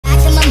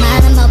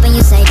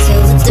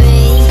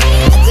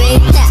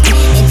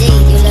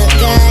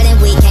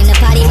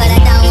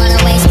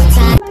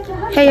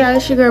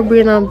your girl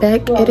Brianna. I'm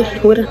back at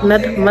it with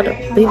another mother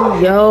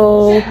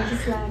video.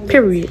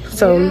 Period.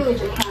 So,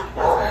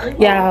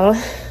 y'all,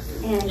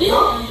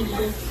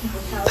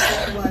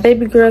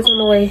 baby girl's on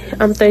the way.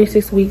 I'm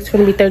 36 weeks,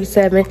 gonna be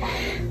 37.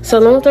 So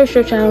long story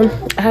short, y'all,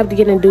 I have to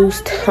get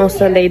induced on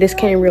Sunday. This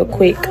came real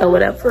quick or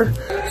whatever.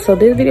 So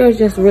this video is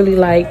just really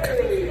like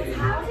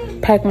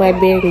pack my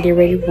bag and get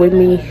ready with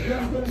me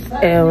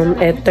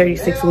at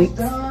 36 weeks.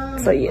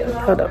 So yeah,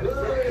 hold up.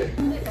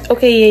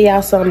 Okay, yeah,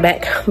 y'all, so I'm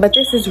back. But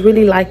this is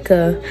really like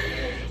a,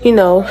 you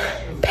know,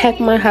 pack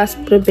my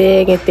hospital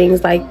bag and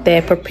things like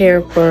that,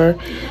 prepare for,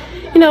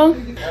 you know,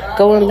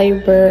 go in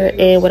labor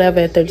and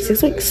whatever at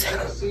 36 weeks.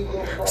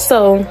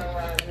 So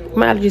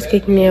my allergies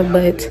kicking in,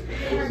 but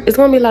it's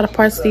gonna be a lot of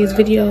parts of these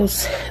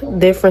videos,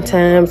 different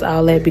times,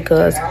 all that,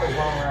 because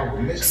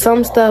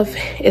some stuff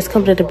is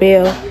coming to the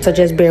bell, so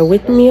just bear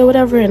with me or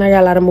whatever, and I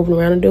got a lot of moving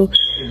around to do.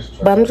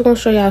 But I'm just gonna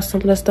show y'all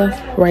some of the stuff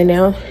right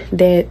now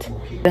that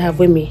I have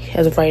with me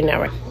as of right now.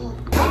 Right?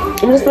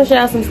 I'm just gonna show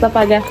y'all some stuff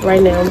I got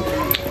right now.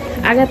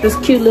 I got this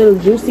cute little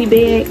juicy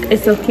bag.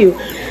 It's so cute.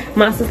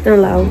 My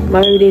sister-in-law,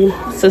 my baby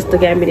sister,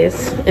 gave me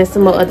this and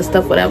some more other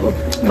stuff, whatever.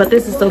 But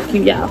this is so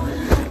cute, y'all.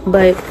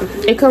 But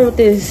it comes with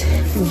this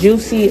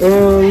juicy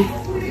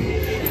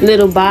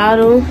little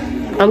bottle.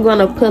 I'm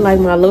gonna put like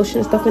my lotion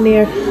and stuff in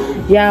there,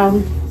 y'all.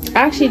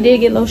 I actually did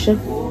get lotion,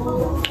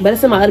 but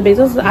it's in my other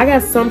bags. I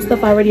got some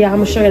stuff already, y'all. I'm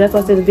gonna show you. That's why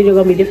I said the video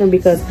gonna be different,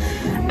 because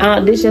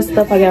this just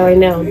stuff I got right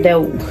now that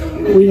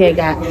we had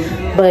got,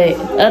 but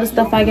other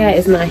stuff I got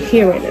is not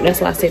here right now. That's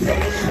why I said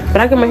that.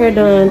 But I got my hair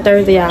done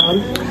Thursday, y'all,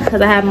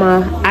 because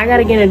I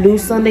gotta get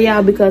induced Sunday,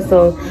 y'all, because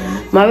so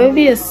my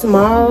baby is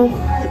small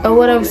or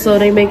whatever, so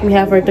they make me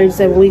have her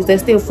 37 weeks.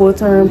 That's still full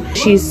term.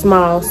 She's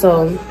small,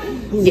 so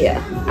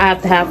yeah, I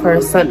have to have her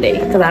Sunday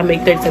because I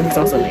make 37 weeks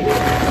on Sunday.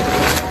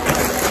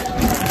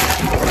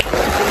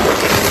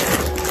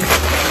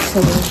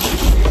 So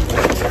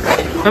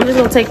I'm just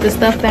gonna take the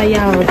stuff out,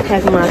 y'all, and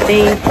pack my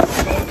thing.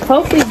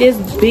 Hopefully this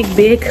big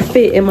bag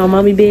fit in my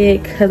mommy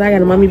bag, because I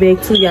got a mommy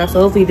bag too, y'all. So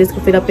hopefully this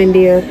can fit up in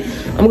there.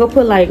 I'm gonna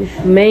put like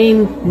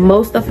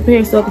most stuff up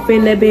here so it can fit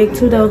in that bag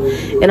too, though.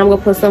 And I'm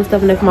gonna put some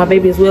stuff in there for my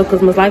baby as well,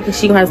 because most likely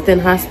she gonna have to stay in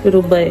the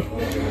hospital, but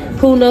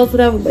who knows,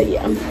 whatever. But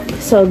yeah,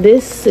 so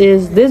this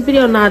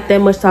video not that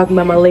much talking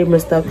about my labor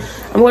and stuff.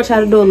 I'm gonna try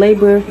to do a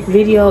labor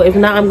video. If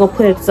not, I'm gonna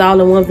put it all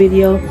in one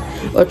video,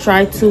 or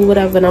try to,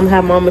 whatever. And I'm gonna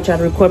have mama try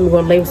to record me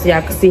going to labor so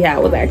y'all can see how I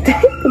was acting,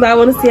 because I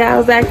want to see how I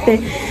was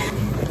acting.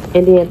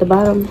 And then at the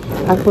bottom,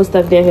 I put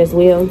stuff down here as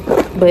well,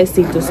 but it's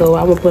see-through, so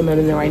I won't put none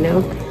in there right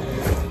now.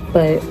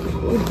 But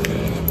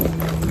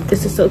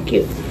this is so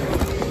cute.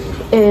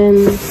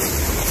 And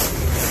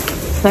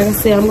like I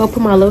said, I'm gonna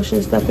put my lotion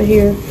and stuff in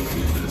here.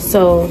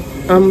 So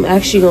I'm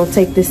actually gonna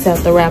take this out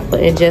the wrapper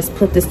and just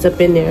put this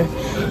stuff in there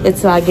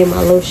until I get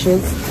my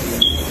lotions.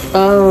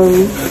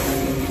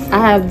 I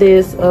have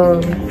this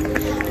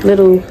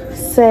little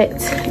set,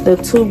 the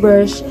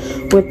toothbrush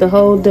with the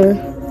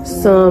holder,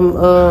 some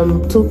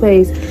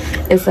toothpaste,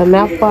 and some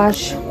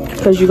mouthwash,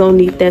 because you're gonna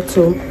need that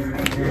too.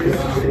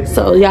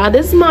 So y'all,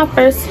 this is my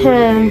first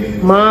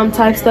time mom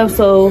type stuff,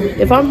 so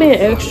if I'm being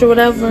extra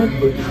whatever,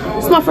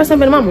 it's my first time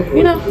being a mama,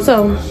 you know,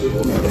 so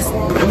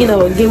you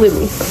know, get with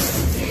me.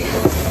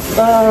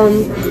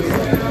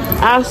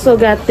 I also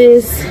got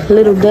this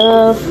little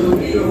Dove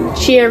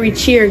Cherry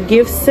Cheer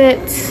gift set.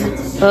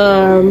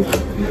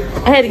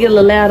 I had to get a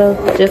little louder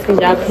just because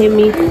y'all can hear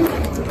me.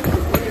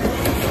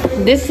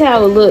 This is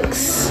how it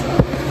looks,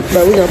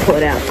 but we're gonna pull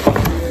it out.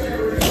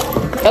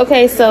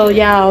 Okay, so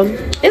y'all,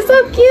 it's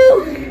so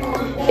cute.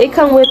 It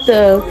come with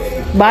the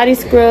body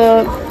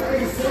scrub.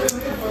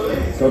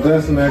 So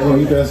Dustin ain't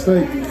gonna eat that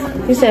steak.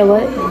 You said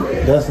what?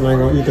 Dustin ain't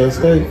gonna eat that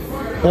steak.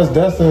 That's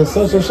Dustin's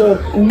social shirt.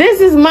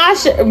 This is my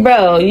shirt,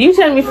 bro. You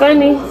trying to be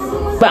funny,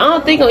 but I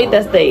don't think I'll eat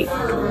that steak.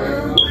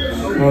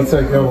 I'm gonna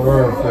take your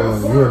word for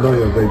it. You don't know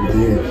your baby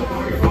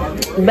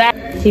did. Back,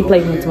 he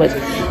played with me too much.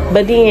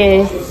 But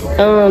then,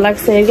 like I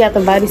said, we got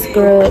the body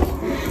scrub.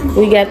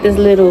 We got this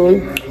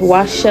little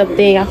wash up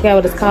thing. I forgot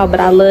what it's called, but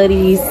I love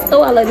these.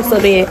 Oh, I love it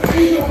so bad.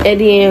 And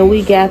then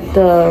we got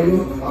the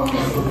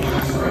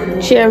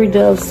Cherry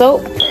Dove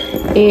soap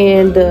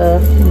and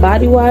the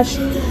body wash.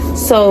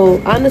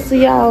 So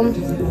honestly, y'all,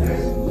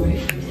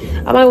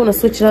 I might want to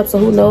switch it up, so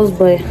who knows,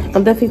 but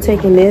I'm definitely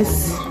taking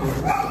this.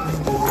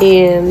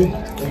 And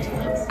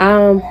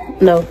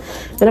no,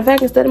 matter of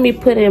fact, instead of me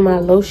putting my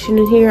lotion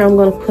in here, I'm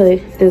gonna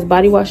put this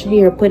body wash in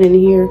here, put it in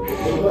here,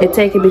 and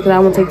take it, because I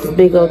want to take this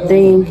big old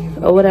thing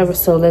or whatever.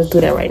 So let's do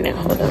that right now.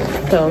 Hold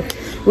on. So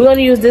we're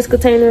gonna use this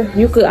container.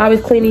 You could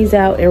always clean these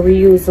out and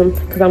reuse them,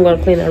 because I'm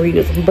gonna clean and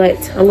reuse them. But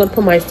I'm gonna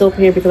put my soap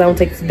in here because I want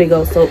to take this big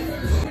old soap.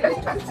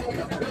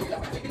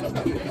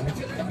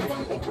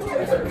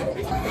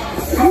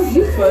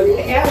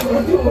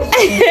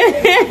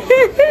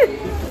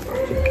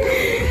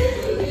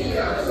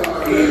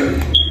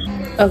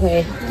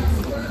 Okay,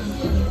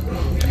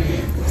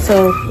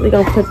 so we're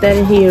gonna put that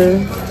in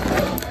here.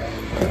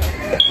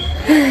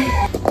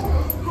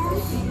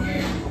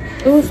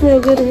 It will smell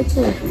good in it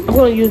too. I'm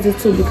gonna use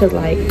this too, because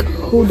like,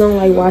 who don't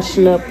like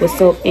washing up with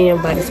soap and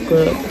body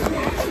scrub?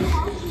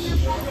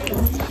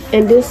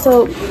 And this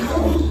soap,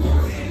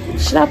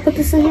 should I put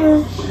this in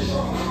here?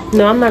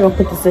 No, I'm not gonna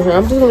put this in here.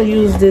 I'm just gonna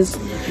use this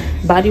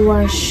body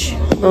wash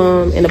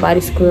and the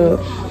body scrub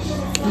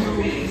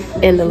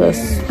and the little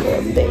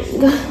scrub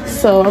thing.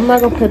 So I'm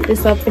not gonna put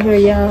this up in here,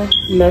 y'all.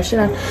 No, should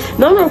I?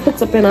 No, I'm gonna put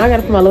this up in here. I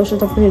gotta put my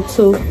lotion up in here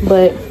too,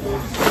 but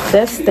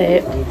that's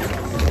that.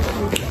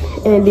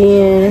 And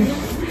then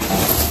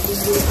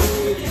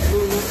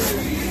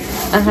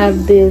I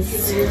have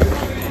this.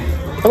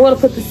 I'm gonna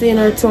put this in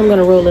there too. I'm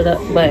gonna roll it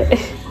up, but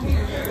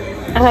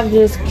I have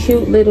this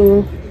cute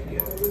little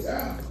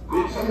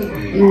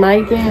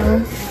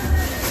nightgown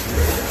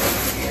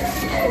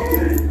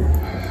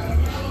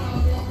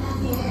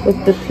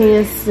with the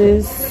pants.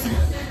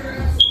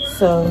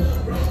 So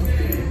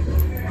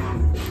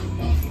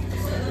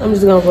I'm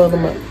just gonna roll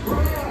them up.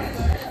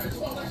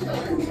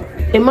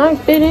 It might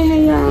fit in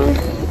here, y'all.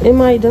 It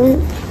might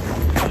don't.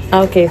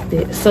 Okay,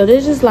 fit. So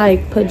this is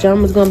like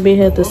pajamas gonna be in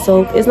here. The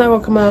soap, it's not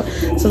gonna come out.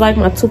 So like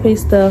my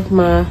toothpaste stuff,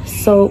 my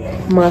soap,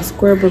 my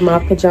scrubber, my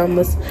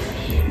pajamas,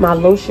 my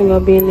lotion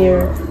gonna be in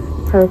there,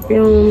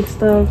 perfume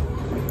stuff.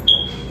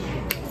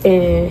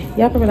 And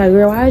y'all probably like,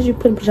 girl, why is you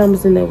putting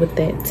pajamas in there with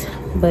that?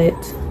 But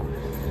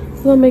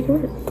we're gonna make it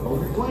work.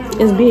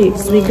 It's big,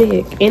 it's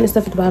big, and the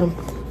stuff at the bottom.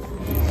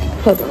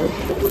 Hold on.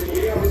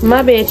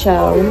 My bad,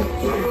 y'all.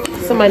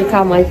 Somebody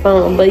called my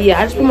phone. But yeah,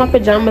 I just put my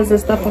pajamas and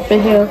stuff up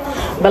in here.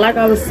 But like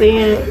I was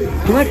saying,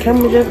 my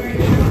camera just...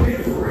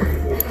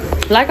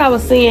 Like I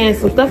was saying,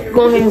 some stuff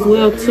going here as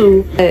well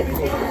too.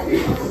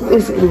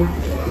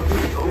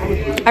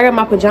 I got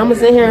my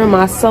pajamas in here,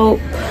 my soap,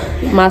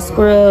 my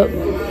scrub,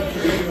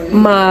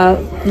 my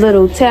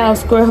little towel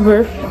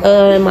scrubber,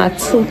 and my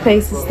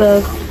toothpaste and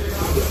stuff.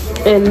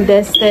 And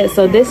that's that.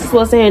 So this is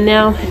what's in here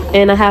now,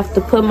 and I have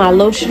to put my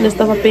lotion and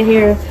stuff up in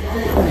here.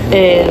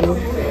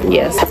 And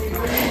yes,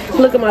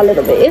 look at my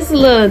little bit. It's a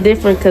little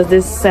different because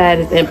this side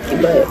is empty,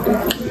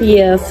 but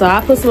yeah. So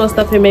I put some more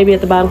stuff here, maybe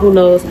at the bottom, who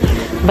knows.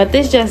 But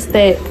this just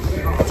that.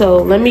 So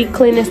let me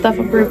clean this stuff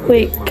up real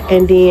quick,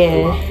 and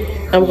then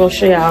I'm gonna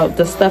show y'all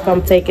the stuff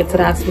I'm taking to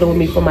the hospital with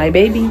me for my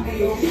baby.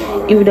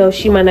 Even though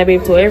she might not be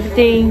able to do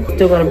everything,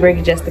 still gonna bring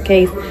it just in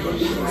case.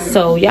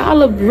 So y'all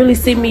will really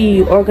see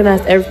me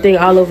organize everything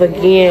all over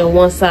again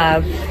once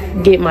I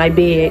get my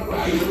bed,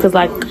 because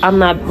like I'm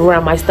not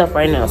around my stuff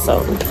right now. So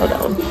hold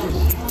on.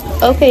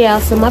 Okay, y'all,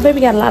 so my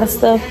baby got a lot of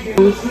stuff.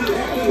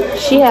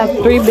 She has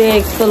 3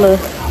 bags full of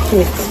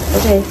kids.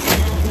 Okay,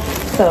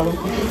 so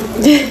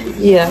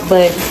yeah,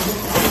 but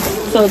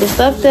so the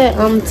stuff that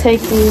I'm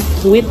taking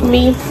with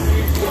me,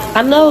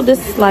 I know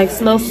this is like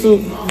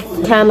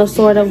snowsuit kind of,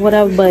 sort of,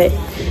 whatever, but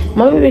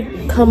my baby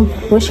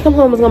when she come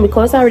home, it's gonna be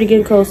cold. It's already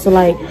getting cold, so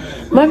like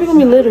my baby gonna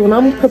be little, and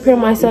I'm preparing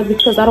myself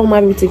because I don't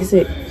mind me to get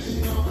sick.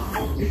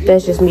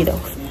 That's just me though.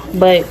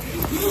 But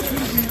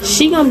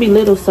she gonna be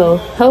little, so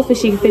hopefully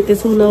she can fit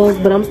this, who knows.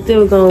 But I'm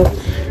still gonna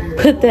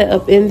put that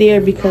up in there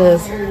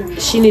because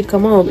she need to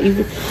come home.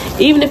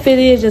 Even if it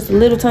is just a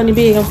little tiny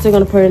big, I'm still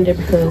gonna put her in there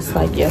because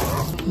like, yeah.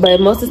 But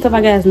most of the stuff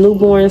I got is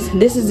newborns.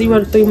 This is 0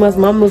 to 3 months.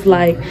 Mom was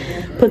like,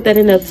 put that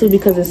in there too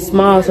because it's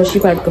small, so she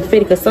probably could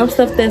fit it. Because some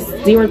stuff that's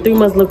 0 to 3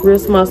 months look real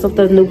small, some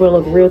stuff newborn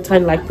look real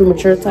tiny, like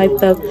premature type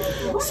stuff.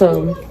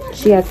 So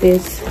she got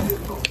this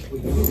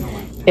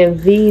and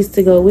these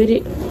to go with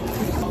it.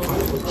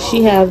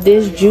 She have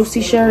this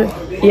Juicy shirt.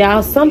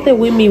 Y'all, something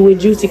with me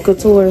with Juicy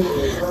Couture.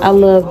 I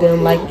love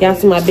them. Like, y'all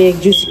see my big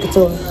Juicy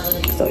Couture.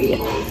 So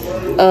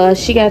yeah.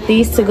 She got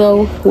these to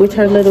go with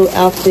her little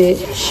outfit.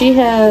 She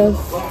have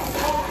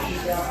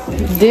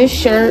this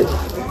shirt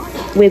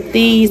with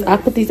these. I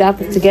put these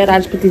outfits together. I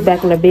just put these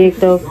back in the bag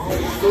though.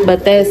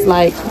 But that's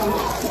like,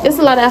 it's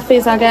a lot of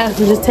outfits I got. I'm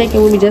just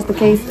taking with me just in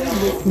case.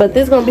 But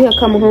this is gonna be her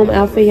coming home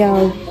outfit,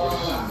 y'all.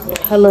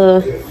 Her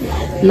little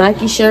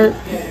Nike shirt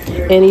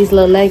and these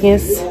little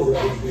leggings.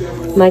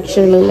 Nike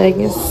shirt, little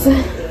leggings.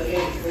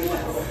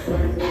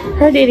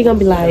 Her daddy gonna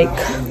be like,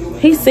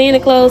 he's seeing the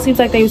clothes, seems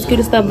like they was cute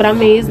and stuff, but I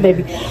mean, it's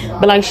baby.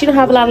 But like, she don't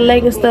have a lot of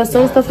leggings stuff.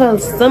 Some of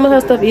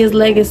her stuff is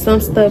leggings. Some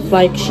stuff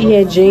like she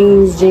had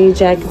jean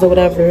jackets or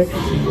whatever.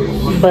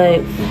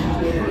 But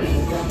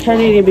her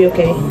daddy will be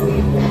okay.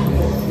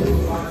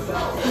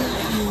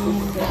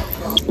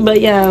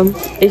 But yeah,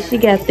 if she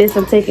got this,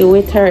 I'm taking it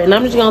with her, and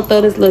I'm just gonna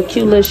throw this little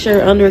cute little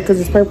shirt under it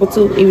because it's purple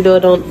too, even though it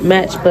don't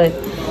match, but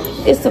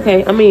it's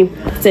okay. I mean,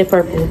 say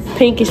purple,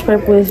 pinkish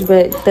purplish,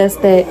 but that's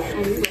that.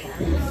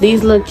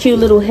 These little cute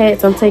little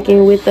hats I'm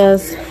taking with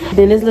us.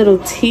 Then this little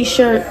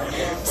t-shirt.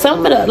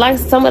 Some of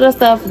the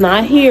stuff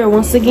not here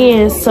once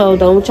again, so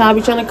don't y'all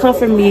be trying to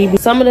comfort me.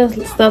 Some of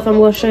the stuff I'm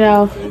gonna show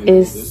y'all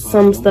is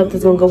some stuff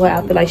that's gonna go with her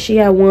outfit. Like, she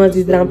had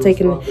onesies that I'm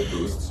taking.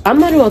 I'm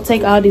not gonna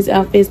take all these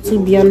outfits, to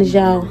be honest,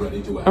 y'all.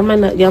 I'm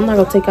not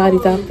gonna take all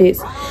these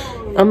outfits.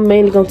 I'm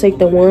mainly gonna take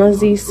the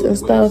onesies and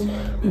stuff,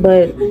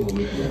 but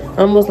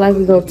I'm most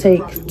likely gonna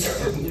take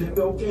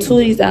 2 of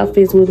these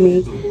outfits with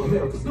me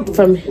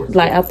from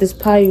like out this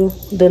pile.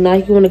 The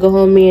Nike wanna go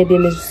home in,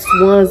 then this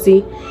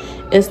onesie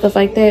and stuff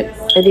like that.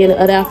 And then the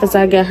other outfits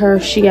I got her,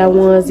 she got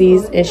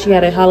onesies and she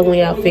got a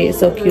Halloween outfit. It's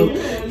so cute.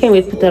 Can't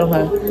wait to put that on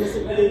her.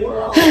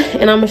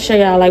 And I'm gonna show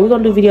y'all, like, we're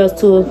gonna do videos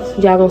too.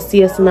 Y'all gonna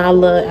see us in our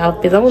little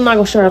outfits. I'm not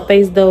gonna show our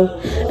face though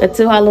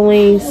until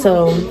Halloween,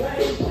 so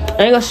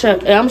I ain't gonna show. I'm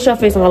gonna show her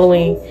face on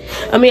Halloween.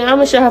 I mean, I'm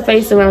gonna show her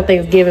face around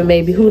Thanksgiving,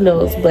 maybe, who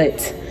knows,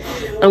 but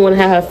I'm gonna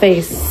have her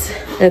face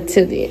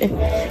until then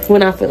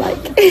when I feel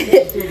like.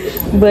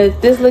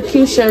 But this little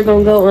cute shirt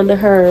gonna go under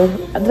her,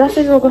 did I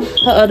say her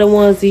other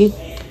onesie?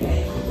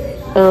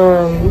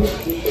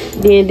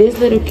 Then this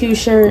little cute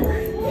shirt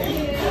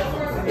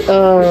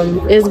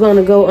is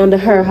gonna go under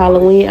her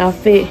Halloween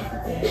outfit.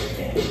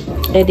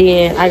 And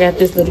then I got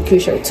this little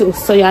cute shirt too.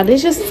 So y'all,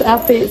 this just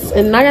outfits,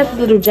 and I got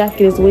the little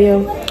jacket as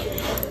well.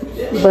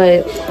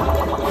 But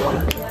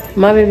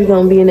my baby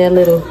gonna be in that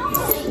little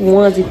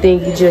onesie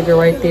thingy jigger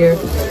right there.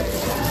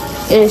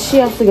 And she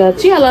also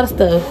got a lot of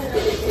stuff.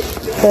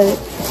 But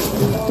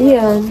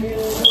yeah,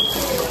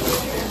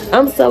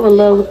 I'm so in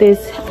love with this.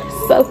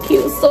 So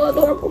cute, so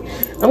adorable.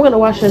 I'm gonna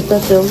wash her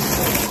stuff though.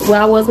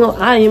 Well,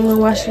 I am gonna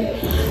wash it,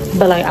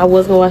 but like I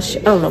was gonna wash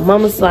it. I don't know.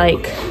 Mama's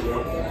like,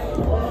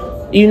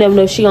 you never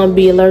know, she gonna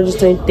be allergic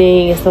to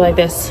anything and stuff like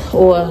that,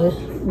 or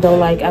don't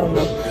like, I don't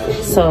know.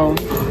 So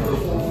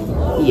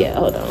yeah,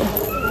 hold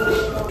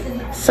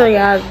on. So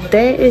y'all,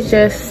 that is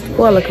just,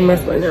 well, look a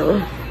mess right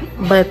now,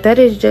 but that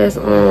is just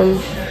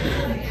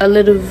a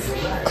little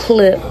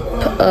clip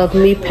of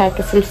me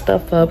packing some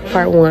stuff up,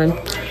 part 1.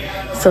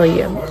 So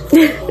yeah.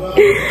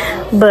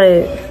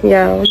 But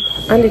y'all,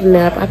 I need a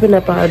nap. I've been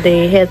up all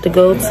day. Had to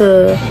go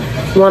to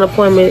one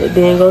appointment,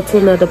 then go to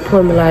another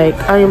appointment. Like,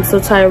 I am so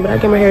tired, but I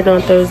get my hair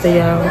done Thursday,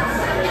 y'all.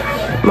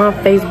 My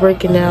face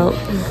breaking out.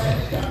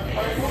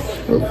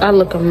 I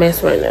look a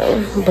mess right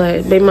now,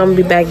 but baby mama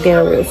be back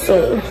down real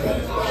soon.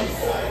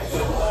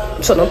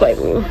 So don't play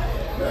with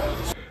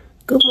me.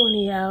 Good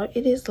morning, y'all.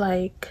 It is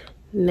like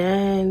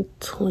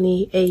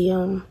 9:20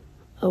 a.m.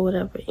 or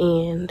whatever,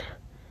 and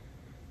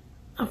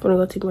I'm gonna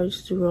go to the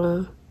emergency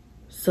room.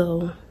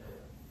 So I'm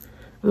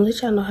gonna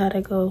let y'all know how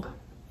that go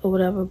or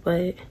whatever,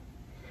 but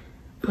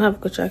I'm having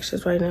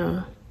contractions right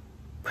now,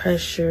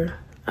 pressure,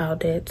 all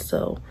that.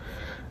 So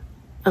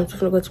I'm just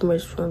gonna go to the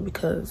emergency room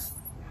because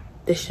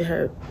this shit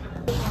hurt.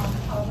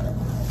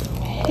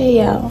 Hey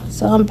y'all,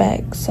 so I'm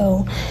back.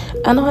 So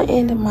I know I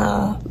ended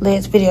my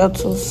last video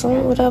too soon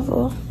or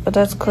whatever, but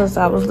that's because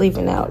I was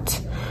leaving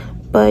out.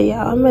 But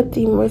yeah, I'm at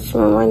the emergency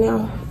room right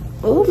now.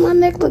 Oh, my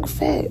neck look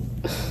fat,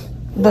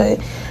 but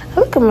I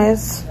look a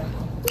mess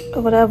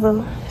or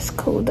whatever. It's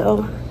cool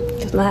though.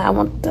 It's not how I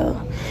want to,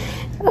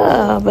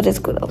 but it's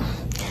cool though.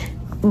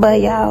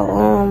 But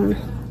y'all,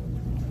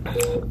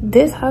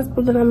 this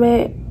hospital that I'm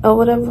at or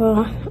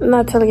whatever, I'm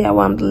not telling y'all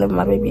where I'm delivering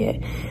my baby at,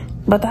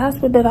 but the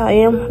hospital that I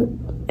am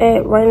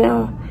at right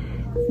now,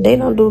 they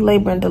don't do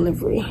labor and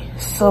delivery.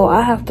 So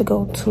I have to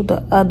go to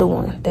the other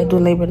one that do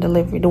labor and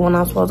delivery, the one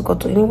I'm supposed to go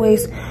to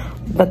anyways.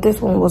 But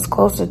this one was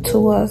closer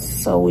to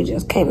us, so we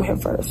just came here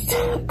first.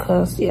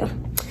 Cause yeah,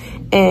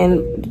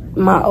 and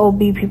my OB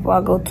people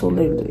I go to,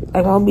 literally,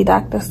 like my OB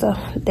doctor stuff,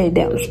 they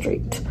down the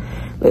street,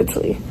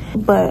 literally.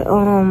 But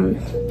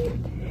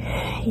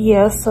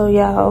yeah, so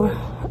y'all,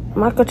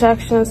 my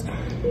contractions,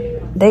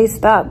 they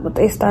stopped, but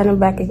they starting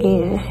back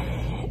again,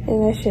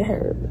 and that shit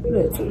hurt,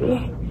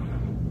 literally.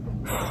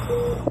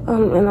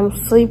 And I'm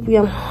sleepy,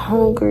 I'm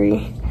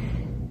hungry.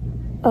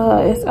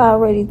 It's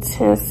already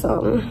 10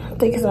 something. I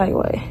think it's like,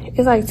 what?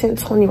 It's like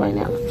 10:20 right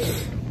now.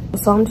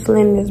 So I'm just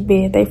laying in this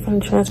bed. They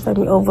finna transfer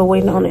me over,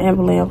 waiting on the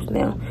ambulance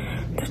now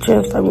to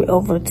transfer me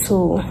over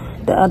to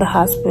the other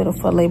hospital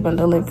for labor and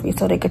delivery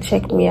so they could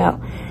check me out.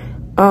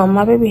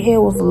 My baby head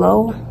was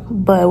low,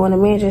 but when the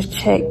man just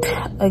checked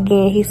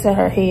again, he said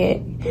her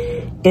head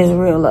is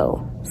real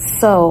low.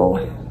 So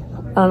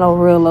I don't know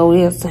what real low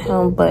is to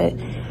him, but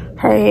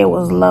her head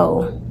was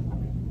low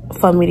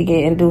for me to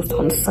get induced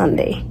on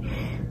Sunday.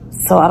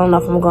 So I don't know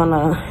if I'm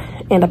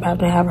gonna end up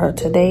having to have her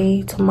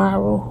today,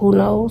 tomorrow, who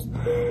knows.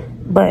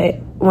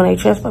 But when they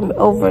transfer me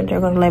over,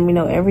 they're gonna let me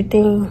know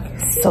everything.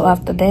 So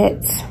after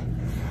that,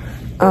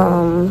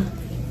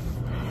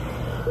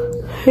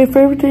 if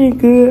everything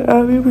is good,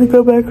 I'll be able to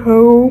go back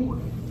home.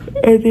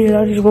 And then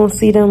I just won't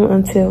see them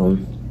until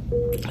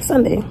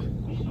Sunday.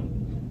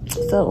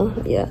 So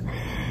yeah,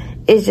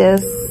 it's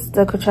just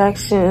the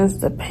contractions,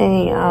 the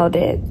pain, all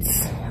that.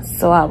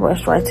 So I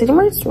rushed right to the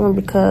emergency room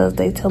because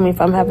they tell me if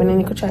I'm having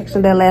any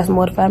contractions that last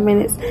more than 5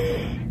 minutes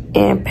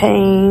and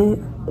pain,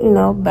 you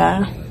know,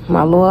 by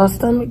my lower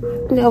stomach,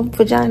 you know,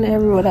 vagina,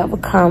 every whatever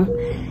come,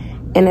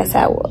 and that's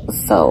how it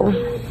was. So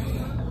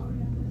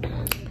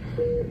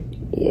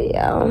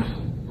yeah,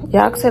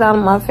 y'all can sit out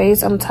of my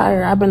face. I'm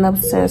tired. I've been up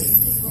since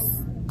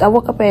I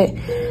woke up at,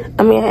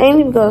 I mean, I ain't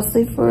even go to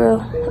sleep for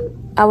real.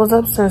 I was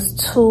up since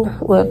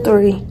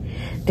 3.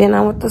 Then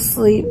I went to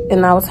sleep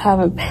and I was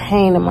having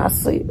pain in my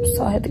sleep,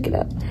 so I had to get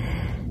up.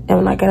 And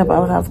when I got up, I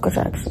was having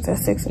contractions at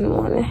 6 in the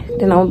morning.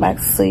 Then I went back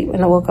to sleep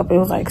and I woke up, it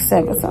was like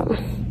 7 something.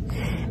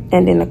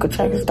 And then the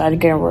contractions started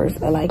getting worse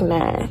at like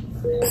 9.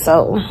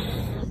 So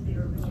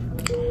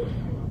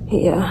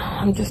yeah,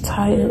 I'm just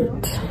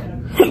tired.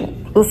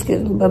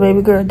 Excuse me, but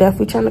baby girl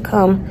definitely trying to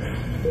come.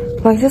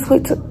 Like, just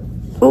wait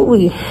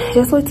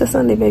till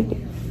Sunday,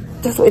 baby.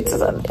 Just wait till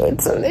Sunday. Wait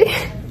till Sunday.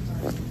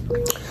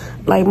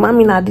 Like,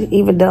 mommy not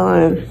even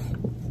done.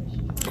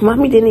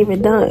 Mommy didn't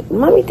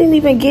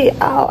even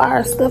get all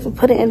our stuff and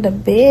put it in the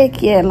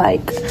bag yet.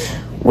 Like,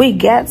 we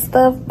got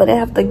stuff, but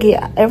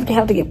everything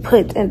have to get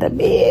put in the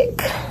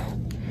bag.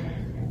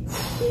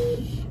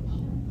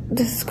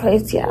 This is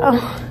crazy, y'all.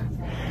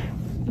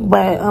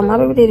 But my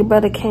baby daddy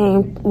brother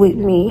came with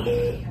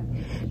me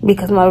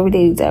because my baby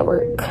daddy's at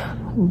work.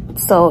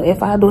 So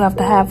if I do have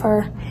to have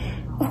her,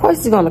 of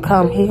course he's gonna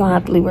come. He's gonna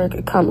have to leave work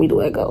and come either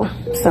way go.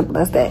 Simple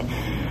as that.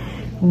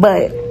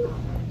 But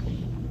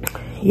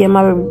yeah,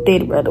 my baby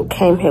daddy brother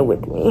came here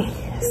with me.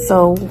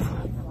 So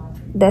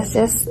that's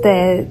just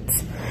that.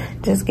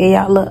 Just give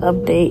y'all a little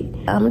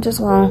update. I'm just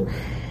gonna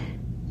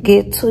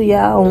get to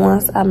y'all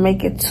once I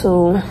make it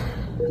to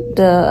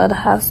the other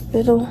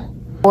hospital.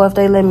 Or if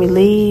they let me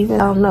leave, I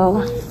don't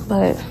know.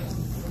 But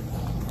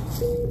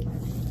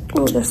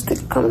oh, the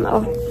stick coming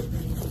off.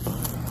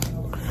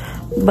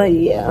 But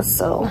yeah,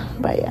 so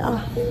bye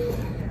y'all.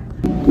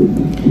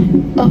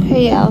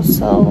 Okay y'all,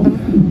 so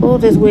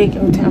this wig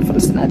every time for the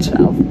snatch it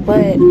off.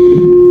 But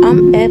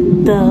I'm at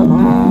the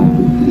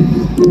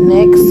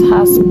next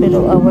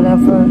hospital or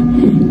whatever.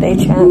 They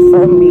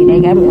transferred me. They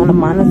got me on the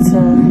monitor.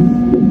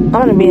 I'm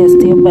on the bed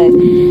still, but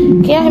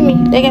can y'all hear me?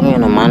 They got me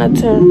on the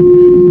monitor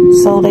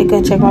so they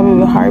could check my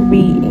baby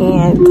heartbeat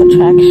and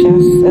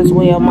contractions as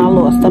well. My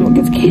little stomach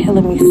is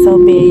killing me so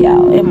bad,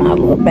 y'all, and my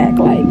little back,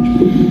 like.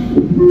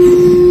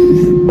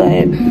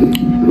 But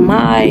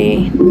my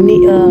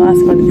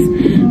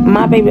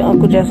baby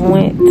uncle just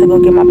went to go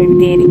get my baby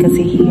daddy because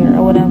he here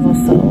or whatever.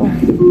 So,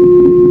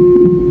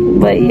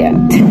 but yeah.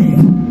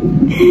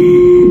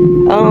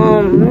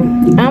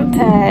 I'm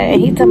tired.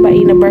 He talking about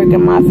eating a burger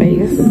in my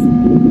face.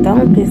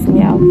 Don't piss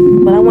me off.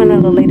 But I went to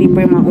the lady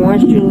bring my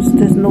orange juice.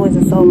 This noise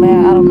is so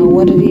loud. I don't know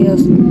what it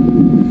is.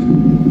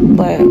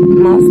 But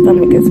my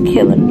stomach is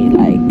killing me.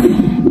 Like,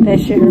 that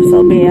shit hurts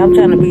so bad. I'm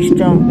trying to be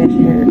strong. That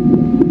shit hurt.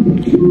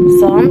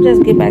 So I'm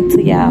just get back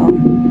to y'all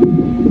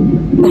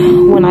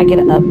when I get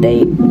an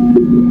update.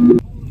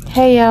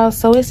 Hey y'all,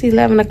 so it's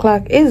 11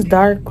 o'clock. It's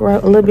dark a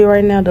little bit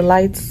right now. The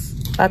lights,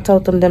 I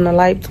told them the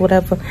lights,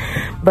 whatever.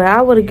 But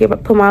I would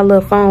have put my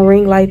little phone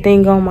ring light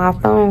thing on my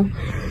phone.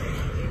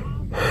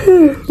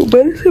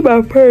 But it's in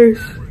my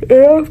purse. And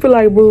I don't feel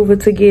like moving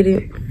to get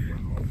it.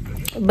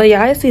 But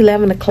yeah, it's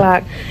 11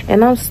 o'clock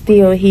and I'm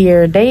still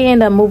here. They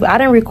end up moving. I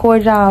didn't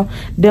record y'all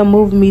them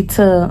moving me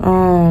to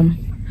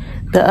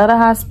the other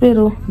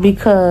hospital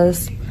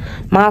because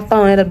my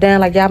phone ended up down.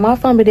 Like, y'all, my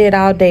phone been dead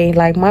all day.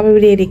 Like, my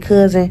baby daddy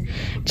cousin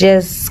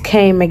just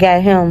came and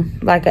got him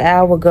like an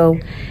hour ago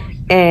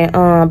and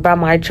brought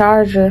my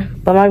charger.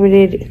 But my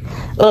baby's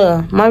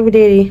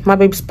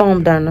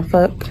phone done the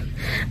fuck.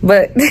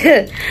 But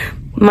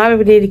my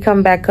baby daddy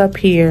come back up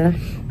here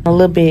a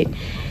little bit.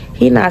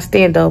 He not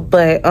stand up,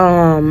 but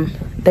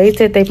they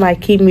said they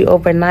might keep me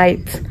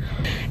overnight.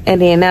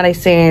 And then now they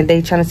saying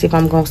they trying to see if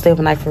I'm gonna stay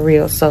overnight for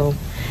real. So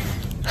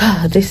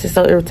this is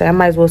so irritating. I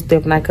might as well stay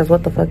overnight because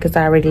what the fuck, it's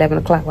already 11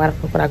 o'clock. Why the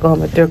fuck would I go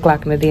home at 3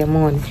 o'clock in the damn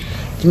morning?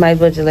 You might as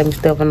well just let me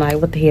stay overnight.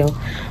 What the hell?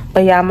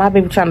 But yeah, my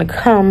baby trying to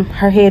come.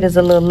 Her head is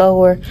a little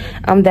lower.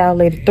 I'm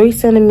dilated 3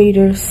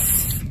 centimeters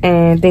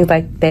and things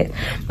like that.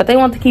 But they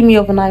want to keep me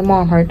overnight.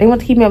 Mom hurt. They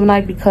want to keep me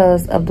overnight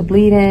because of the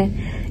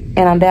bleeding.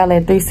 And I'm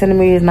dilated 3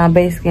 centimeters and I'm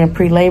basically in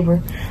pre-labor.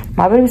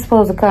 My baby's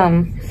supposed to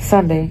come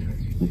Sunday.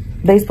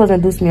 They supposed to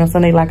induce me on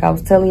Sunday like I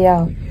was telling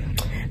y'all.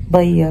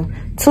 But yeah,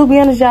 to be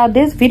honest, y'all,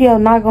 this video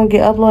not gonna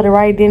get uploaded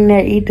right in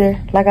there either.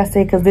 Like I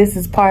said, because this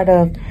is part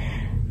of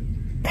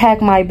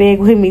Pack My Bag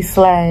With Me /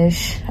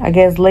 I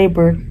guess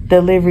labor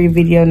delivery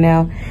video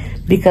now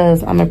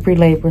because I'm in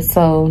pre-labor.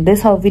 So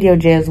this whole video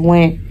just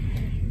went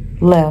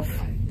left,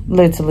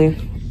 literally.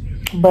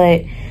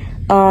 But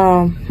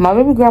my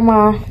baby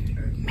grandma,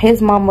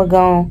 his mama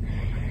gone.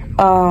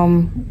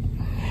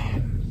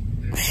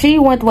 She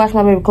went to wash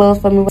my baby clothes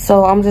for me.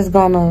 So I'm just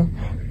gonna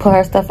put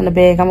her stuff in the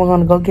bag. I'm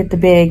gonna go get the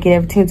bag, get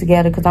everything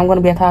together because I'm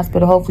gonna be at the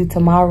hospital hopefully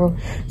tomorrow.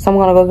 So I'm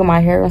gonna go get my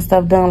hair and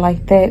stuff done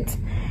like that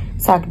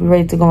so I can be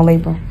ready to go in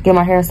labor. Get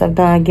my hair and stuff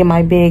done, get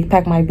my bag,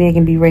 pack my bag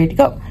and be ready to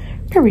go.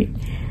 Period.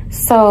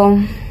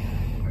 So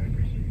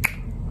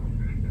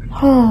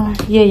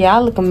yeah, I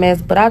look a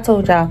mess, but I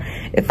told y'all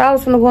if I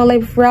was gonna go in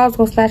labor for real, I was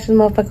gonna snatch this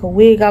motherfucking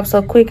wig off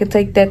so quick and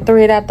take that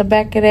thread out the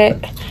back of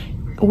that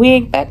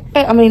wig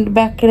the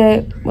back of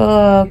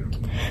that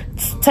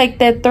take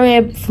that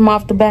thread from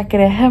off the back of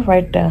that hair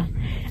right there.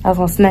 I was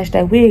gonna snatch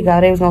that wig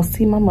out. They was gonna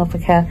see my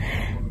motherfucking hair.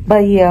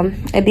 But yeah,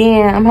 and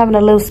then I'm having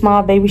a little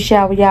small baby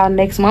shower, y'all,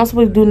 next month. I'm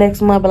supposed to do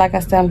next month, but like I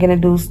said, I'm gonna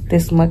do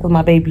this month because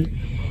my baby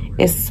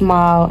is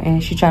small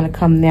and she's trying to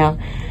come now.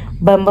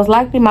 But most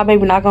likely my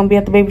baby not gonna be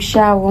at the baby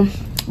shower.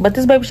 But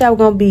this baby shower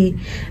gonna be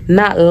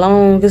not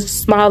long. This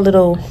small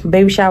little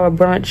baby shower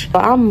brunch.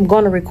 But I'm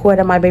gonna record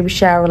at my baby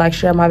shower, like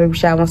share my baby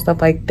shower and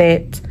stuff like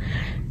that.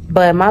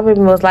 But my baby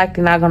most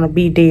likely not gonna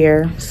be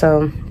there.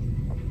 So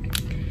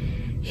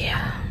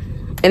yeah.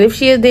 And if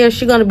she is there,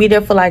 she's gonna be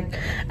there for like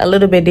a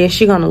little bit, then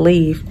she's gonna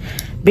leave.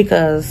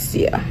 Because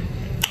yeah.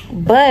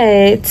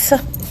 But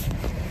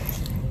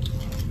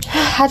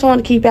I just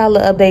want to keep y'all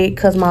an update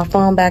because my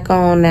phone back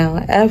on now.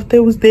 After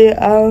it was dead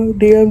all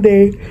damn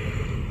day.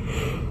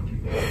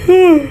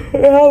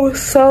 I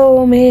was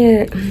so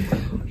mad.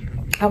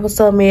 I was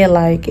so mad,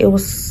 like it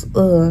was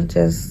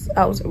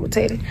I was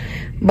irritated.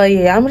 But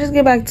yeah, I'm gonna just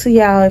get back to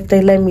y'all if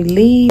they let me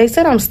leave. They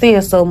said I'm staying,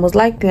 so most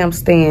likely I'm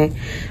staying.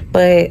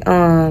 But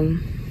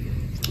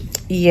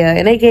yeah,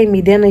 and they gave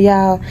me dinner,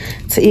 y'all,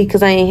 to eat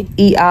because I ain't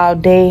eat all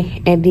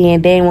day, and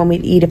then they didn't want me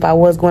to eat if I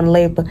was going to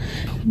labor.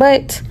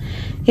 But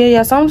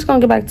yeah, so I'm just gonna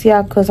get back to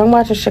y'all because I'm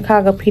watching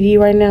Chicago PD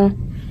right now.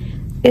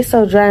 It's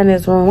so dry in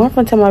this room. I'm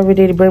gonna tell my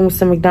daddy to bring me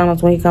some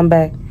McDonald's when he come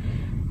back,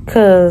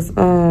 cause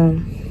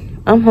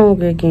I'm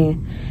hungry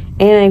again,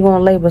 and I ain't going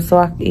to labor so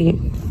I can eat.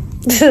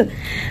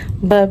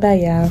 But bye,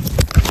 y'all.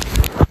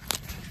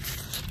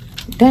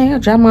 Dang, I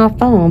dropped my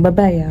phone. But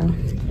bye, y'all.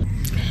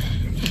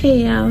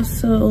 Hey, y'all.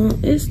 So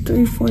it's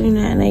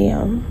 3:49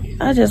 a.m.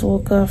 I just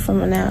woke up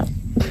from a nap.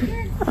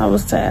 I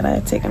was tired. I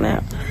had to take a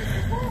nap.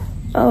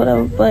 Oh,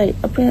 whatever. But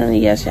apparently,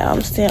 yes, y'all,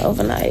 I'm staying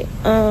overnight.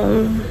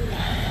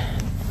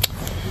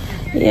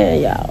 Yeah,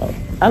 y'all.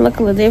 I look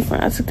a little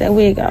different. I took that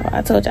wig off.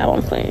 I told y'all I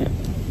wasn't playing.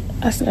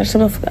 I snatched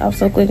them off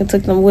so quick and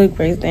took them wig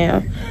braids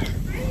down.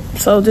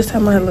 So this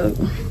time I look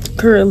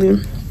curly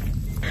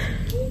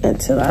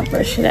until I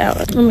brush it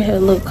out. I'm gonna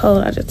have a little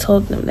cold. I just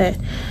told them that.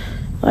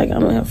 Like, I'm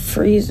gonna have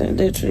freezing,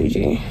 literally,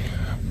 G.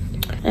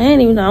 I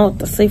didn't even know I went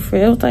to sleep for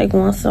it. It was like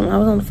 1 something. I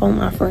was on the phone with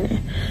my friend.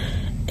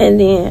 And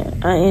then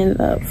I ended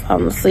up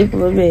falling asleep a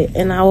little bit.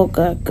 And I woke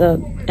up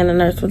and the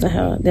nurse was in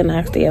here. Then I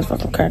actually asked for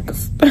some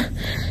crackers.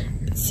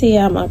 See,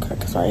 I have my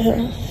crackers right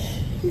here.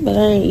 But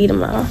I ain't eat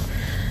them all.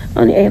 I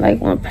only ate like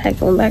 1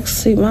 pack. I went back to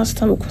sleep. My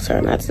stomach was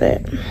hurting after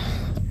that.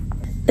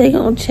 They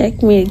gonna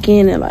check me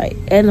again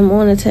in the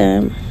morning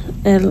time.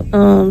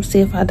 And see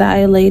if I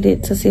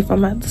dilated to see if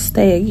I'm about to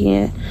stay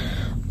again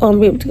or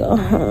I'm able to go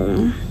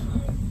home.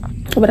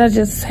 But I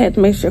just had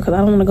to make sure because I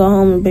don't want to go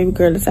home and baby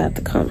girl decide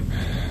to come.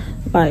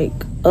 But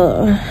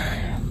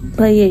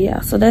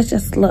yeah, so that's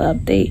just a little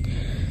update.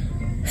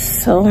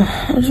 So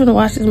I'm just gonna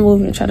watch this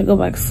movie and try to go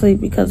back to sleep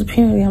because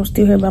apparently I'm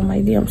still here by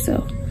my damn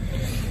self.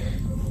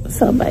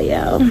 So bye,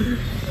 y'all.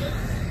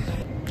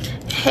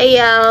 Hey,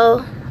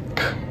 y'all.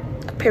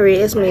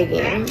 Period, it's me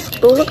again.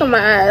 Ooh, look at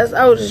my eyes.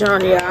 I was just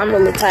yawning, y'all. I'm a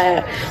little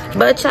tired.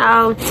 But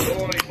y'all,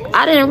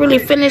 I didn't really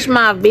finish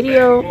my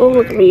video. Oh,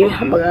 look at me.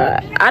 Oh my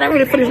god. I didn't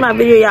really finish my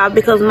video, y'all,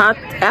 because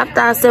after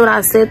I said what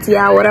I said to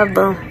y'all,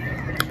 whatever,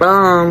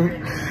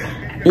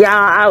 y'all,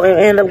 I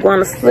ended up going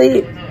to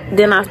sleep.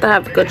 Then I started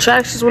having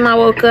contractions when I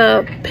woke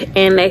up,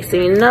 and next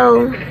thing you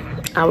know,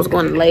 I was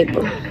going to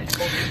labor.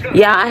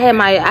 Yeah,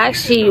 I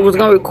actually was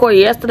gonna record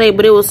yesterday,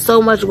 but it was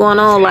so much going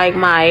on. Like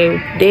my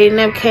daddy and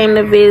them came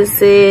to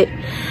visit,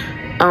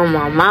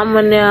 my mama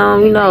and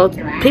them, you know,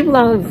 people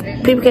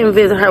came to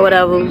visit her,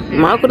 whatever.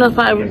 My uncle does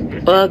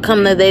probably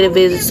come today to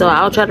visit, so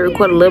I'll try to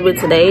record a little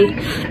bit today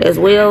as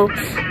well.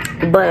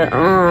 But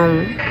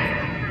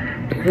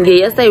yeah,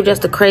 yesterday was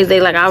just a crazy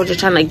day. Like I was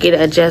just trying to get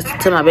adjusted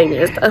to my baby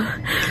and stuff.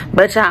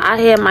 But y'all, I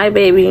had my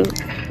baby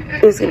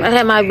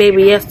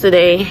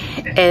yesterday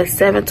at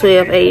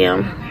 7:12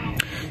 a.m.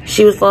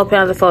 She was 4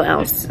 pounds and 4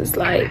 ounces.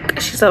 Like,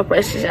 she's so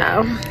precious,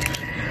 y'all.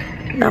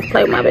 Don't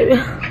play with my baby.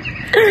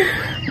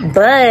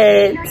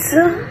 But,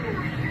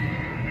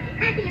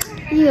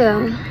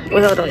 yeah.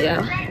 Wait, hold on,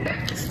 y'all.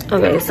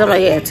 Okay,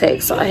 somebody had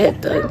text, so I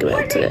had to get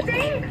back to that.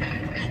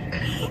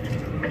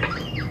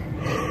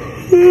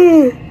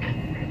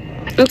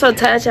 I'm so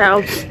tired,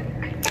 y'all.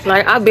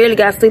 Like, I barely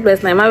got sleep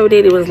last night. My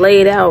baby daddy was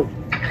laid out,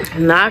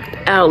 knocked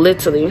out,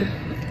 literally.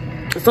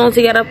 As soon as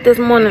he got up this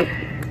morning,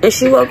 and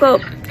she woke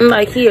up, I'm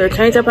like, here,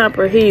 change your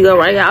pamper. Here you go,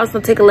 right here. I was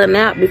gonna take a little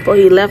nap before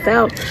he left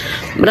out.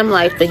 But I'm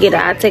like, forget it.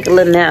 I take a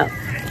little nap.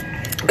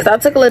 Because I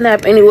took a little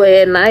nap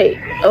anyway at night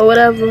or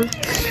whatever.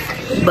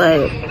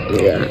 But,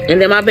 yeah.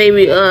 And then my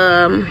baby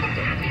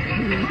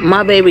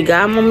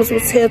godmamas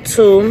was here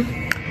too.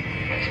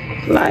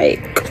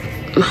 Like,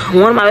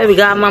 one of my baby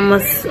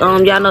godmamas,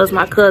 y'all know it's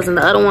my cousin.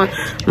 The other one,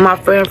 my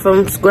friend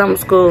from grammar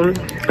school. And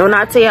when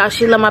I tell y'all,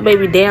 she let my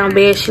baby down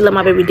bad. She let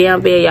my baby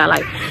down bad, y'all.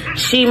 Like,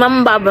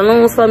 mama bought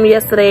balloons for me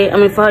yesterday.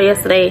 For her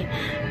yesterday.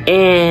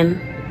 And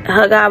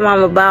her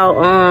godmama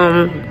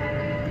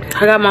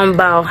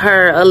bought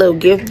her a little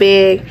gift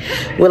bag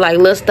with like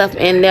little stuff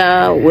in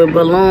there with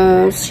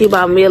balloons. She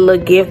bought me a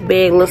little gift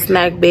bag, little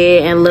snack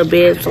bag, and little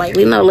beds, like,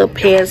 you know, little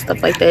pads,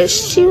 stuff like that.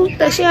 She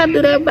had to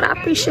do that, but I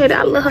appreciate it.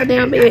 I love her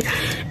damn bed.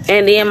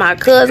 And then my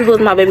cousin, who's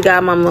my baby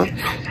godmama,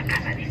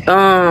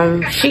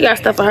 she got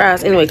stuff for her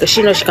house anyway, because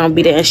she knows she's gonna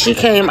be there. And she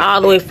came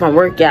all the way from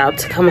work, y'all,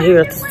 to come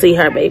here to see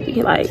her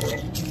baby. Like,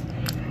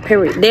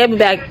 period. They'll be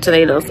back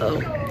today though,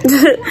 so.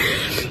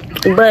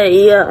 But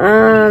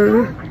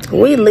yeah,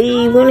 we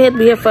leave. We didn't have to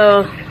be here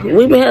for,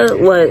 we've been here,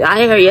 what, I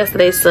had her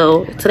yesterday,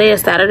 so today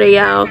is Saturday,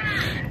 y'all.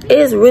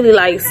 It's really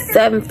like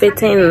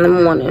 7:15 in the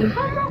morning.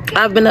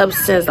 I've been up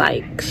since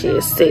like,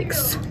 shit,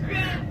 6.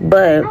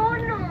 But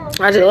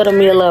I just ordered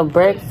me a little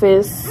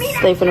breakfast.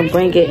 They finna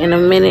bring it in a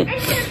minute.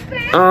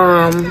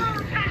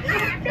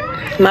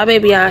 My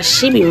baby, y'all,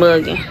 she be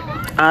mugging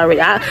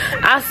already.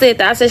 I said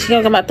that. I said she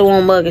can't come out the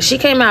womb mugging. She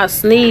came out,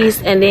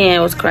 sneezed, and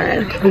then was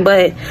crying.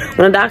 But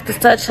when the doctors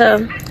touched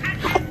her,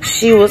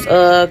 she was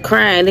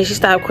crying. Then she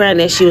stopped crying.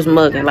 Then she was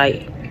mugging.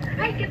 Like,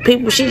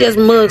 people, she just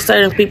mugged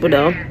certain people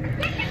though.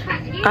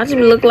 I just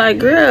look like,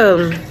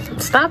 girl,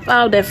 stop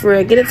all that for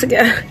real. Get it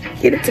together.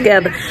 Get it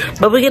together.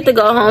 But we get to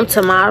go home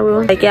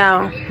tomorrow. Like,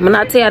 y'all, when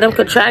I tell y'all them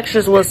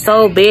contractions was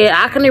so bad,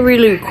 I couldn't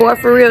really record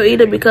for real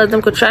either because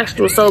them contractions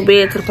was so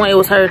bad to the point it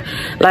was hurt.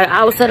 Like,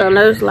 I was telling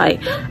the nurse, like,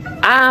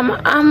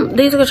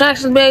 these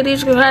contractions bad,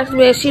 these contractions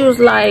bad. She was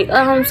like,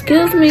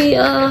 excuse me,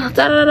 da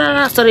da da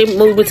da. So they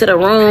moved me to the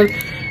room.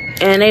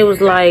 And they was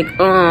like,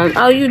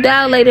 oh, you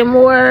dilated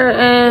more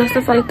and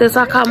stuff like this.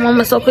 So I called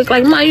Mama so quick,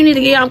 like, Mom, you need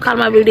to get out. I'm calling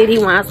my baby daddy. He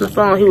went answer the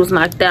phone. He was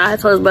knocked out. I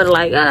told his brother,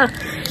 like,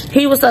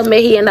 he was so mad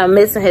he ended up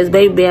missing his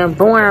baby being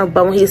born.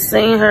 But when he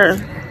seen her,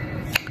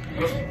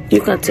 you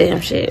couldn't tell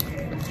him shit.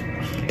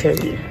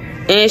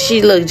 And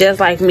she looked just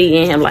like me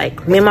and him.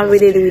 Like, me and my baby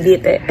daddy, we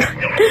did that.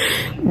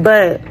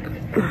 But,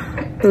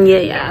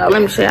 yeah, y'all,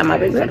 let me show y'all my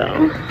baby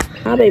though.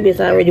 My baby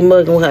is already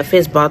mugging with her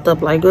fist balled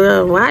up. Like,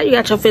 girl, why you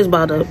got your fist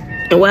balled up?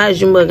 And why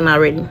is you mugging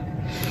already?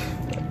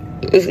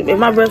 If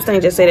my breath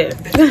ain't just say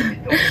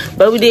that.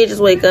 But we did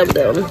just wake up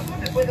though.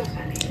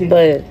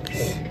 But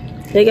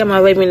they got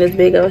my baby in this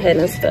big old head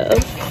and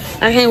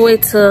stuff. I can't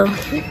wait to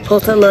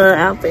post her little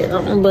outfit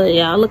on. But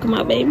y'all, look at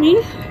my baby.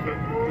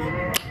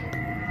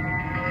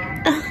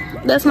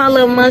 That's my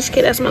little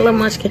munchkin. That's my little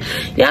munchkin.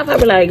 Y'all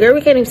probably like, girl, we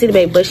can't even see the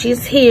baby. But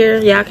she's here.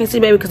 Y'all can see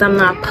the baby because I'm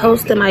not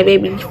posting my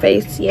baby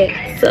face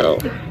yet. So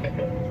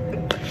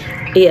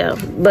yeah,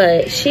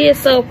 but she is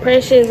so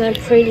precious and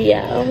pretty,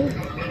 y'all.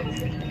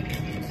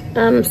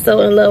 I'm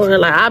so in love with her.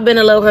 Like, I've been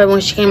in love with her when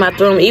she came out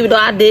the room, even though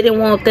I didn't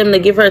want them to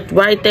give her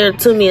right there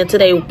to me until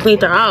they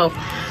cleaned her off.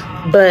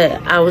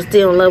 But I was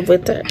still in love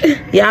with her.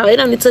 Y'all, it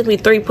only took me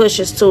 3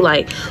 pushes too.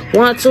 Like,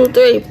 1, 2,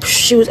 3,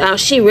 she was out.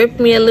 She ripped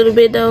me a little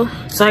bit though,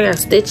 so I got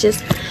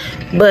stitches.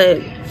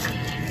 But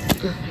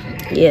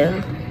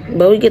yeah,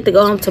 but we get to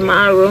go home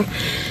tomorrow.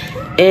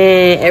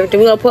 And everything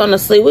we're gonna put on the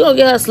sleep. We're gonna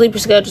get her sleeping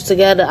schedule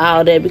together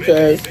all day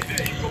because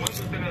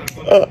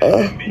but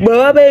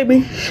my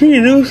baby, she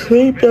do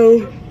sleep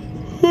though.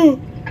 Oh,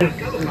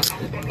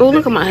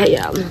 look at my hair,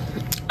 y'all.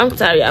 I'm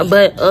sorry, y'all,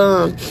 but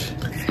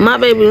my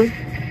baby,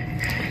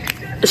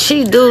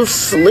 she do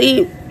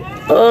sleep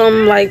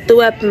like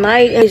throughout the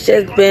night. It's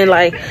just been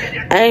like,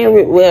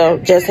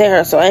 just had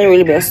her, so I ain't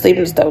really been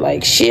sleeping and stuff.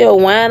 Like, she'll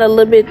whine a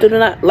little bit through the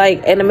night,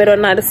 like in the middle of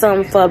the night or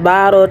something for a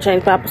bottle or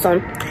change pop or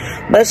something.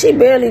 But she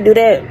barely do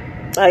that.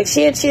 Like,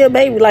 she a chill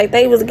baby. Like,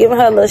 they was giving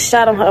her a little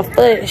shot on her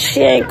foot. She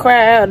ain't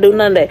cry out, do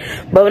none of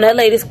that. But when that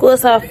lady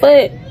squeezed her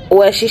foot,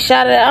 well, she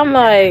shot it, I'm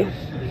like,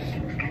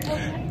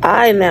 all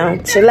right now,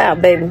 chill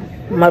out, baby.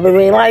 My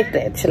baby ain't like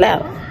that. Chill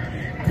out.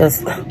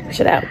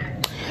 Chill out.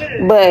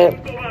 But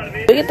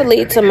we get to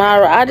leave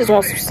tomorrow. I just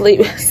want some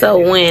sleep. So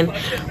when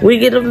we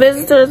get the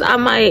visitors, I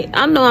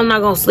know I'm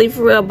not gonna sleep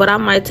for real, but I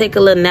might take a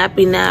little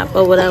nappy nap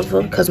or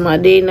whatever, because my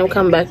daddy don't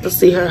come back to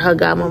see her. Her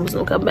godmama's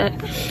don't come back.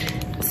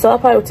 So I'll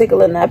probably take a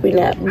little nappy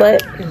nap.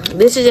 But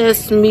this is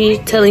just me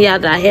telling y'all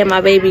that I had my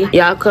baby.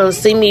 Y'all couldn't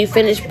see me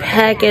finish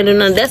packing or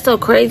nothing. That's so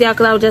crazy, y'all,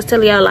 because I was just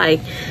telling y'all,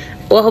 like,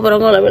 well, I hope I don't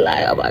go labor.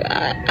 Like, oh my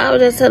God. I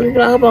was just telling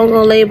people, I hope I don't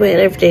go labor and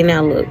everything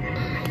now, look.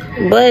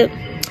 But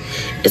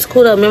it's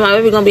cool though. Me and my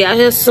baby gonna be out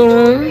here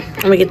soon.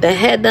 I'm gonna get the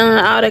head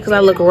done, all that, because I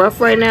look rough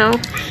right now.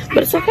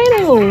 But it's okay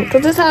though,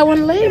 because this is how I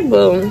want to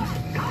labor.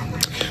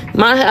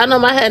 I know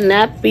my head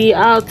nappy,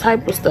 all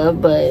type of stuff,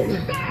 but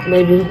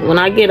maybe when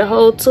I get a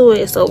hold to it,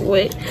 it's over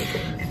with.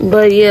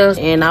 But yeah,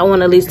 and I want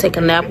to at least take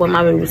a nap when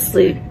my baby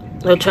sleep,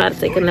 or try to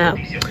take a nap.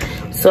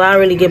 So I'll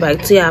really get back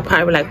to y'all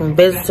probably like when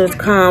visitors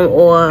come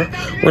or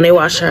when they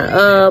wash her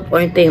up or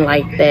anything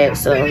like that.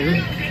 So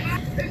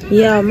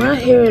yeah, my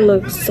hair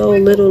looks so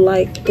little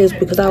like this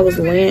because I was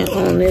laying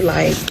on it.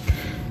 Like,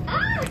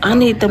 I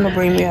need them to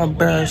bring me a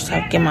brush so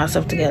I can get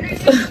myself together.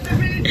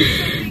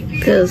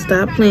 Cause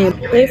stop playing.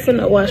 They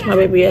finna wash my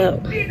baby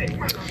up,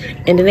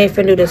 and then they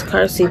finna do this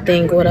car seat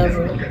thing or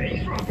whatever.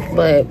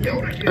 But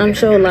I'm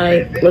sure,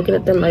 like, looking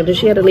at them, like, does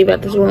she have to leave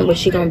out this room, but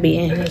she gonna be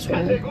in this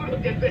room.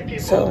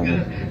 So,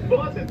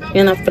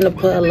 and I'm finna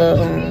put a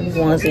little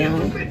onesie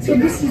on. So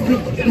this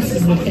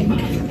is the thing.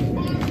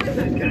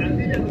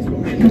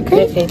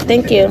 Okay,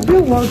 thank you.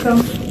 You're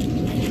welcome.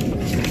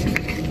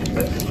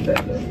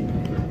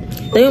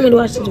 They want me to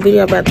watch this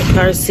video about the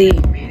car seat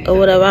or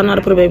whatever. I know how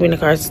to put a baby in the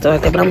car seat, stuff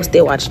like that, but I'm gonna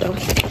still watch though.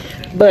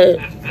 But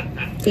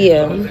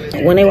yeah,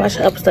 when they wash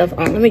her up stuff,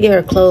 let me get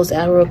her clothes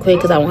out real quick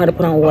because I want her to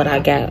put on what I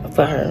got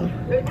for her.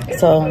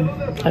 So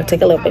I'll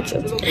take a little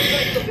pictures.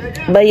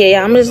 But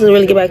yeah, I'm just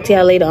really get back to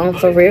y'all later on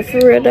for real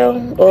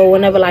though. Or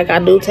whenever like I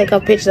do take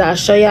up pictures, I'll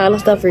show y'all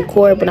and stuff,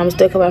 record, but I'm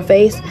still cover my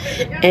face.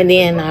 And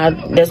then I'll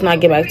just not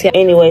get back to y'all.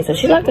 Anyway, so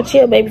she like a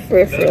chill baby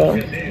for real.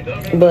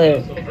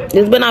 But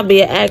this better not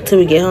be an act till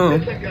we get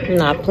home. I'm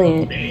not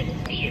playing.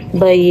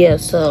 But yeah,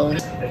 so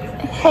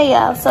hey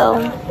y'all, so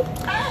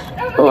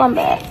I'm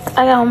back.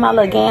 I got on my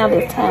little gown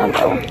this time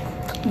though.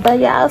 But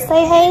y'all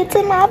say hey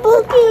to my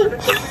Bookie.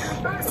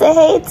 Say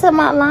hey to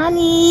my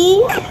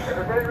Lonnie.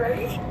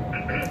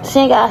 She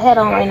ain't got a head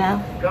on right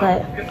now,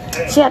 but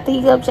she got the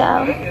hiccup,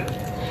 y'all.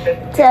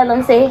 Tell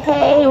them, say,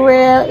 hey,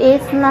 real,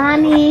 it's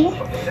Nani.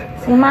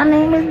 Say, my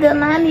name is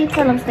Delani.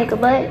 Tell them, snicker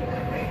butt.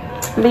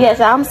 But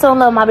yes, I'm still in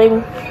love with my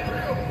baby.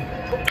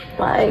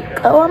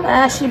 Like, oh, I'm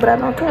ashy, but I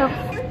don't care.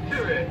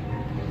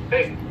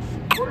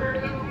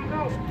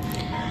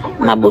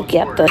 My book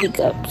got the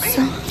hiccups.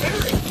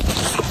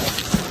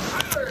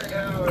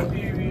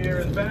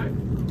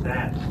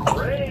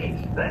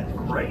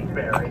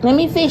 Let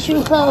me fix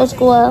you clothes,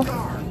 squirrel.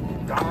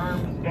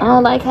 I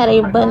don't like how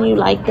they bun you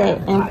like that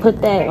and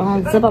put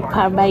that zipper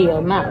part by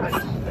your mouth.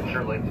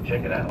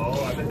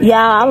 Y'all,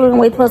 I wouldn't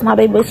wait to post my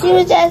baby, but she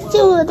was just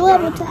too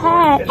adorable to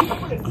hide.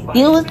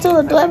 You was too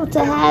adorable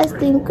to hide,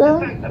 stinker.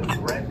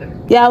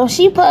 Y'all, when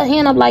she put her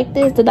hand up like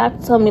this, the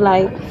doctor told me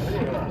like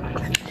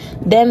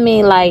that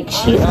mean like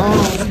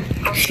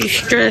she's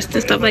stressed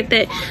and stuff like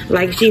that.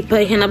 Like she put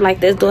her hand up like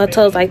this, do her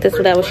toes like this,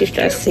 whatever, she's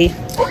stressed. See,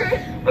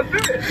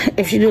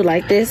 if she do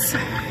like this.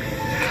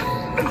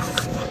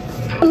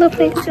 A little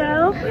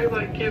picture.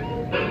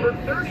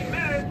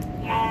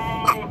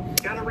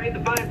 Gotta read the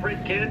fine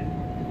print, kid.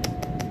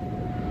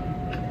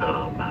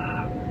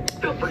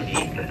 Feel free to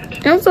eat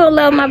that. I'm so in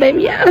love with my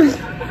baby, y'all.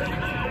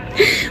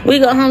 We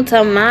go home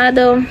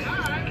tomorrow.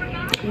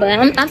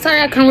 But I'm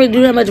sorry I couldn't really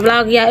do that much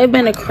vlog, y'all. It's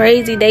been a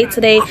crazy day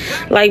today.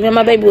 Like, when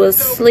my baby was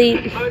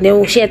asleep,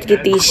 then she had to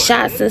get these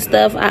shots and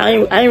stuff. I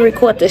didn't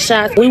record the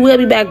shots. We will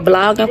be back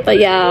vlogging for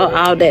y'all,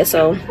 all that,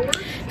 so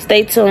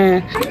stay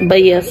tuned.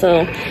 But yeah,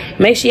 so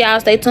make sure y'all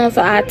stay tuned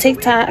for our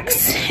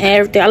TikToks and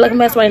everything. I look a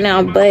mess right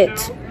now,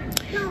 but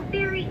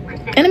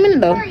in a minute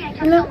though,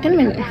 you know, in a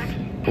minute.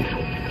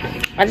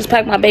 I just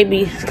packed my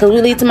baby because we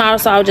leave tomorrow,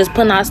 so I was just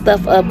putting our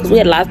stuff up because we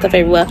had a lot of stuff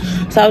everywhere.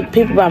 So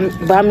people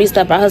brought me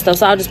stuff, brought her stuff,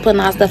 so I was just putting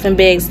our stuff in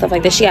bags, stuff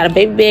like that. She got a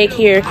baby bag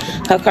here,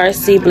 her car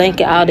seat,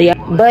 blanket, all that.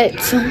 But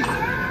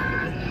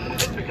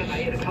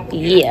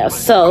yeah,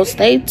 so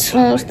stay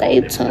tuned.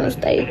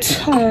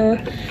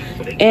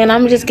 And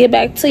I'm just get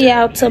back to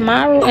y'all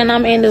tomorrow, and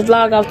I'm in this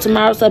vlog off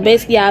tomorrow. So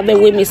basically, y'all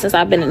been with me since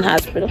I've been in the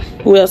hospital.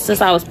 Well,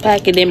 since I was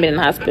packing, then been in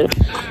the hospital.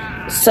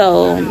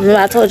 So remember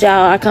I told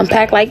y'all I come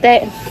pack like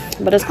that,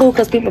 but it's cool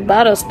because people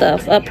bought us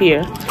stuff up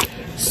here.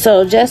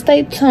 So just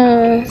stay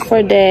tuned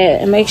for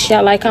that, and make sure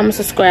y'all like, comment,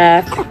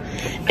 subscribe,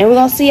 and we're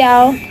gonna see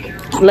y'all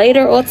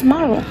later or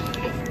tomorrow.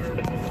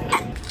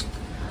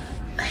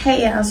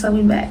 Hey y'all, so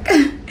we back.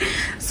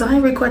 So I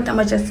didn't record that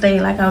much yesterday,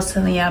 like I was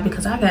telling y'all,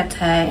 because I got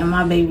tired and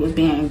my baby was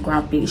being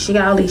grumpy. She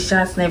got all these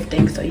shots and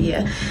everything. So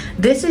yeah,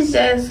 this is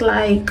just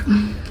like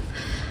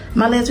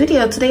my last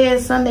video. Today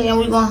is Sunday and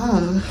we going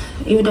home.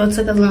 Even though it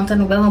took us a long time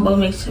to go home, but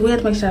we had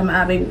to make sure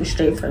our baby was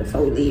straight first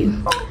before we leave.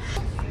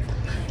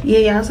 Yeah,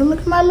 y'all, so look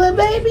at my little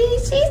baby.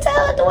 She's so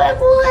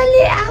adorable, her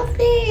little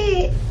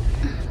outfit.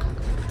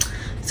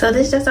 So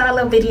this is just our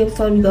little video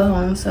before we go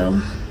home.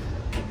 So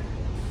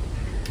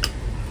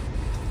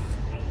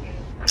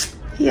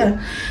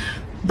yeah,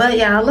 but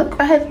y'all, look,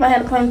 I had a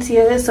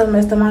ponytail. It's so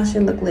messed up, my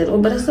shit look little,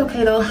 but it's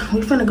okay though.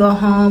 We finna go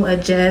home,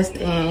 adjust,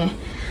 and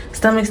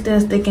stomach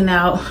still sticking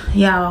out.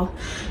 Y'all,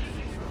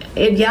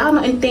 if y'all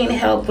know anything to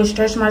help with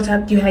stretch marks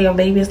after you have your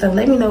baby and stuff,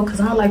 let me know,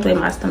 because I don't like the way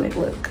my stomach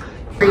look.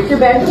 Break your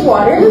bag of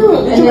water, and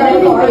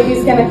then the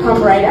baby's gonna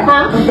come right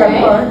out.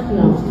 Okay.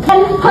 No.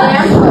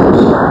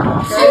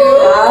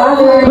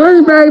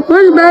 Push, babe,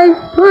 push, babe,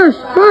 push,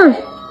 push,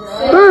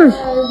 push,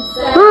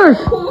 push.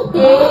 8,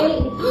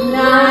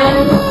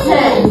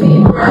 9, 10.